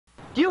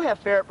Do you have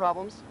ferret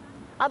problems?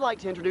 I'd like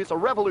to introduce a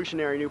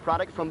revolutionary new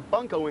product from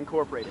Bunko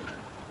Incorporated.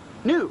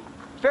 New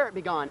Ferret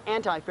Be Gone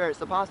anti-ferret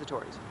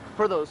suppositories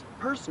for those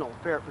personal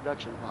ferret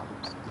production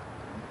problems.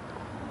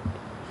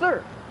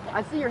 Sir,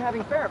 I see you're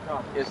having ferret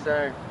problems. Yes,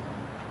 sir.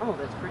 Oh,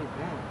 that's pretty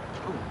bad.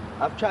 Oh.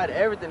 I've tried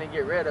everything to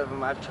get rid of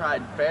them. I've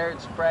tried ferret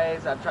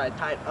sprays, I've tried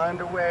tight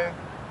underwear.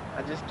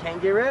 I just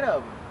can't get rid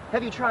of them.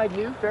 Have you tried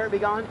new Ferret Be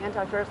Gone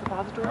anti-ferret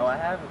suppositories? No, I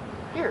haven't.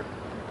 Here,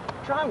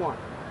 try one.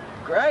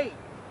 Great.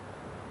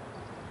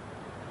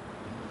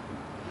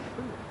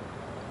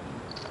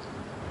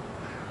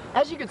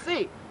 As you can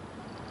see,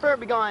 Ferret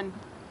Be Gone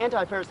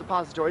anti-ferret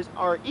suppositories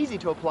are easy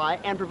to apply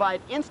and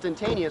provide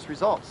instantaneous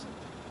results.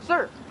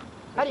 Sir,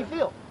 how do you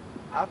feel?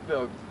 I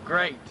feel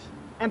great.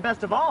 And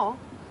best of all,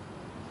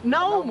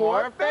 no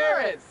more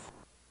ferrets!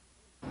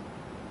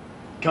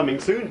 Coming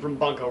soon from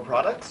Bunko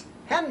Products,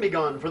 Hen Be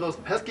Gone for those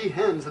pesky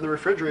hens in the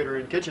refrigerator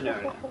and kitchen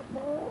area.